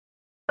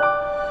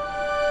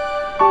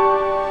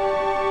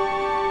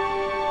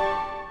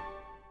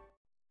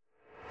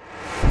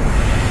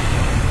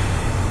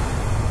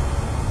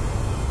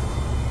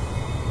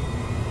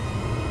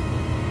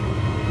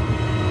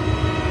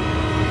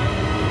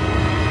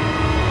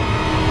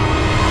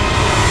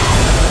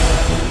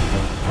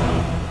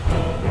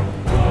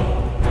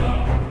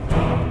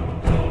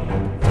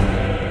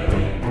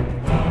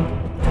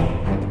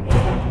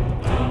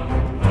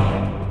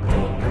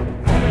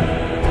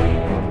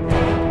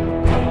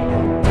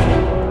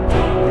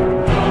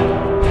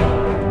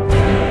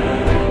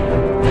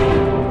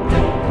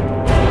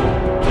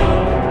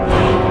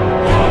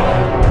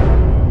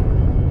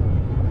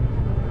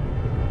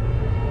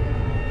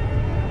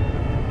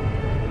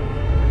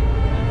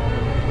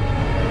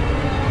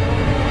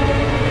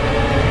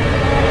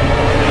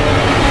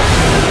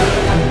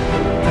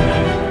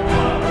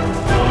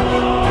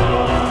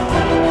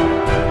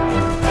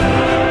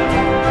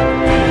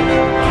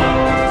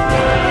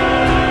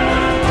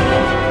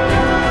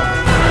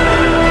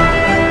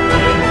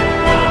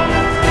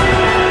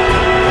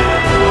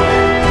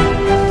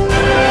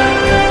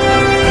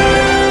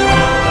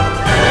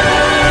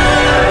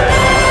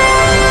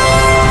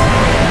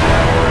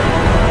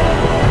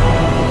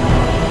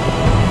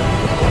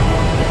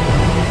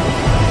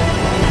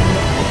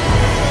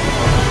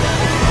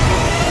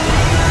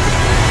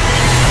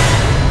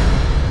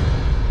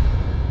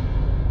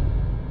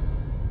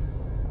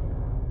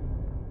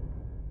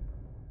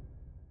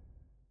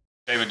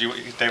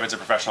David's a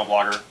professional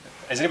blogger.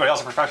 Is anybody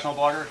else a professional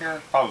blogger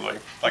here? Probably,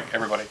 like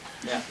everybody.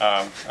 Yeah.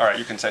 All right,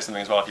 you can say something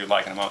as well if you'd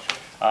like in a moment.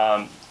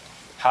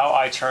 How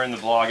I turned the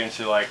blog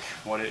into like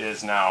what it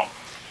is now.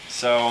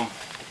 So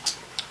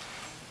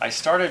I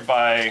started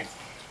by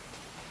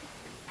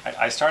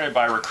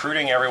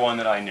recruiting everyone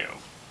that I knew.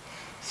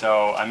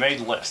 So I made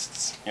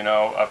lists, you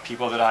know, of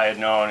people that I had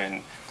known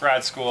in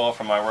grad school,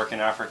 from my work in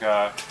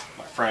Africa,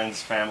 my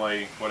friends,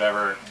 family,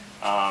 whatever.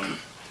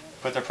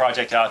 Put the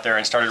project out there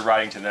and started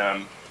writing to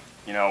them,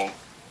 you know,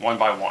 one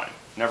by one.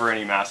 Never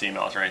any mass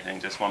emails or anything,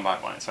 just one by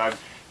one. So I'm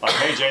like,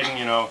 hey Jaden,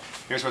 you know,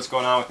 here's what's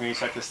going on with me,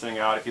 check this thing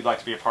out. If you'd like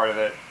to be a part of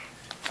it,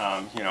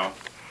 you know,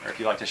 or if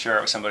you'd like to share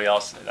it with somebody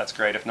else, that's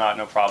great. If not,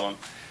 no problem.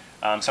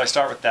 So I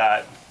start with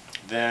that.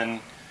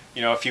 Then,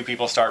 you know, a few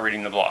people start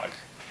reading the blog.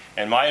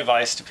 And my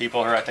advice to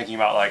people who are thinking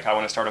about, like, I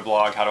want to start a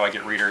blog, how do I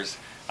get readers?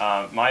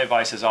 My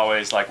advice is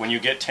always, like, when you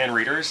get 10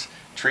 readers,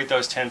 treat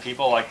those 10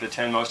 people like the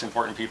 10 most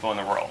important people in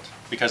the world.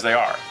 Because they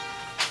are.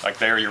 Like,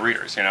 they are your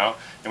readers, you know?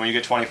 And when you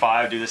get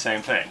 25, do the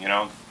same thing, you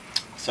know?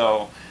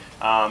 So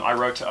I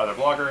wrote to other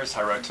bloggers,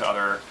 I wrote to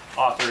other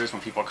authors.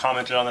 When people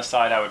commented on the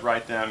site, I would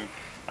write them.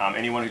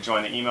 Anyone who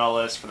joined the email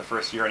list for the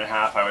first year and a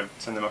half, I would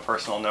send them a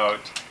personal note.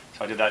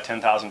 So I did that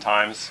 10,000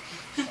 times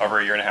over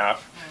a year and a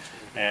half.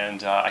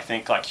 And I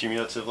think, like,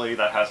 cumulatively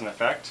that has an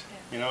effect,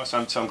 you know?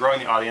 So I'm growing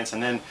the audience.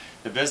 And then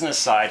the business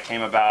side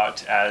came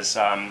about as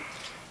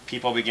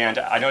people began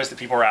to, I noticed that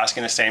people were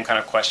asking the same kind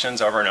of questions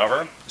over and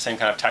over, the same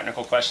kind of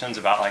technical questions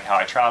about, like, how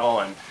I travel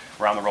and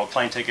around the world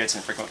plane tickets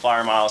and frequent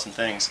flyer miles and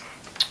things.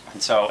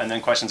 And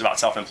then questions about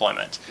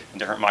self-employment and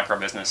different micro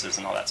businesses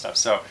and all that stuff.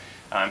 So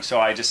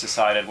I just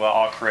decided, well,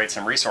 I'll create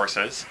some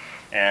resources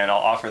and I'll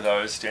offer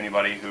those to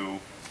anybody who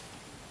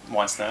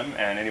wants them,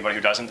 and anybody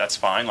who doesn't, that's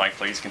fine. Like,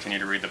 please continue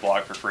to read the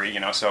blog for free, you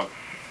know. So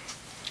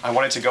I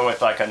wanted to go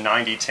with like a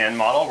 90-10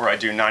 model where I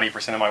do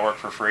 90% of my work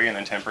for free and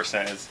then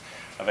 10% is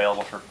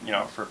available for, you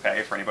know, for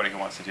pay for anybody who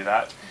wants to do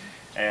that.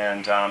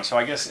 And so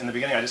I guess in the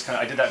beginning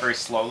I did that very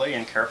slowly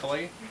and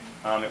carefully.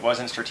 It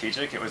wasn't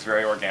strategic, it was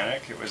very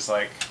organic. It was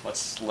like,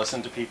 let's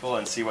listen to people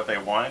and see what they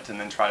want and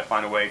then try to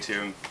find a way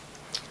to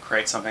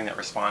create something that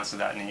responds to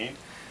that need.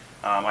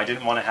 I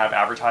didn't want to have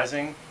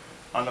advertising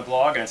on the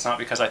blog, and it's not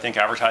because I think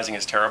advertising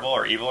is terrible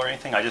or evil or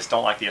anything. I just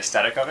don't like the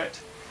aesthetic of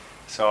it.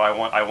 So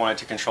I wanted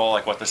to control,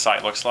 like, what the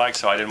site looks like.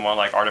 So I didn't want,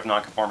 like, Art of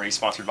Nonconformity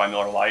sponsored by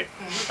Miller Lite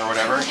or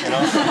whatever, you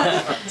know.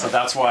 So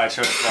that's why I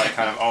chose to, like,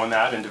 kind of own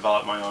that and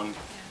develop my own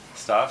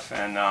stuff.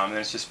 And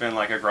it's just been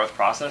like a growth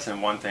process,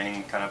 and one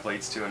thing kind of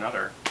leads to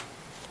another.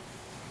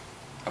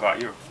 How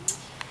about you?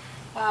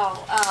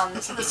 Wow.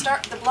 So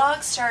the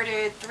blog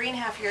started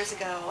 3.5 years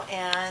ago,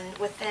 and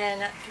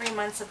within 3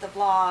 months of the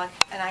blog,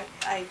 and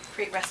I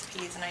create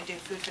recipes and I do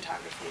food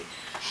photography.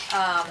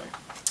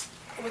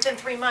 Within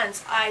 3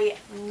 months, I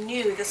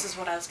knew this is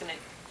what I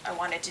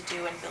wanted to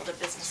do and build a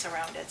business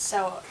around it.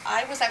 So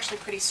I was actually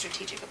pretty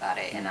strategic about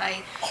it, and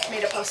I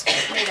made a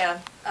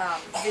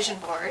vision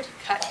board,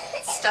 cut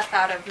stuff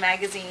out of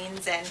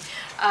magazines and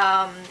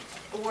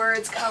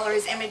words,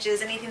 colors,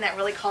 images, anything that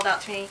really called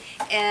out to me,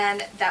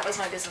 and that was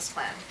my business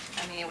plan.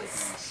 I mean, it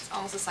was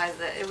almost the size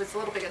of it was a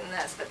little bigger than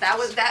this, but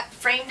that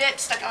framed it,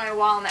 stuck it on my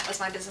wall, and that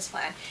was my business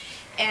plan.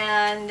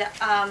 And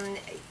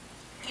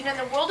you know, in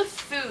the world of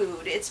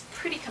food, it's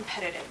pretty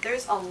competitive.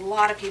 There's a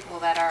lot of people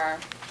that are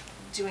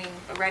doing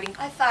writing.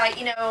 I thought,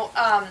 you know,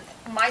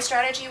 my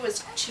strategy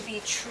was to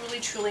be truly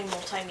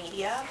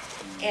multimedia,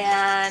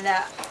 and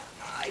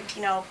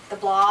you know, the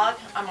blog,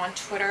 I'm on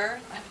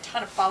Twitter. I have a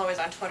ton of followers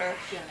on Twitter.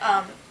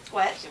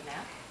 What?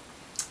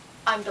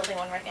 I'm building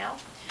one right now.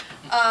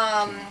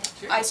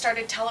 I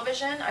started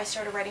television. I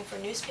started writing for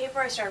newspaper.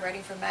 I started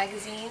writing for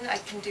magazine. I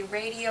can do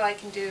radio. I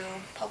can do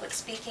public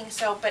speaking.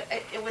 So, but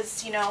it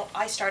was, you know,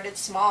 I started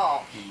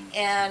small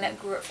and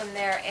grew it from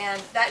there.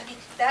 And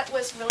that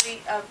was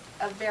really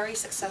a very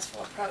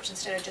successful approach.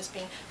 Instead of just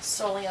being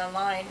solely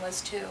online, was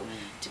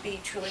to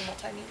be truly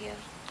multimedia.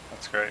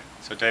 That's great.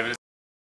 So David.